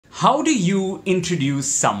How do you introduce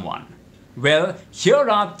someone? Well, here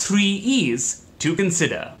are 3 E's to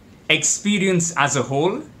consider. Experience as a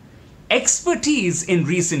whole, expertise in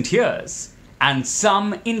recent years, and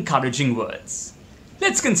some encouraging words.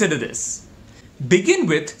 Let's consider this. Begin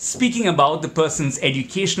with speaking about the person's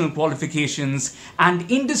educational qualifications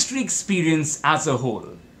and industry experience as a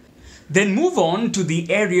whole. Then move on to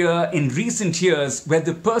the area in recent years where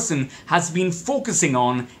the person has been focusing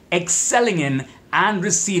on excelling in and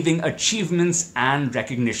receiving achievements and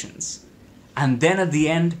recognitions. And then at the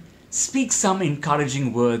end, speak some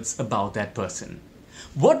encouraging words about that person.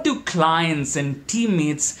 What do clients and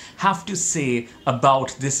teammates have to say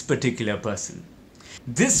about this particular person?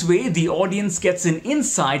 This way, the audience gets an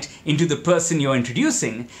insight into the person you're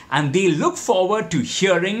introducing, and they look forward to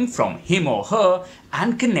hearing from him or her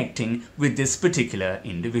and connecting with this particular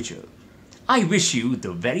individual. I wish you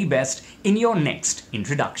the very best in your next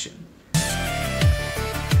introduction.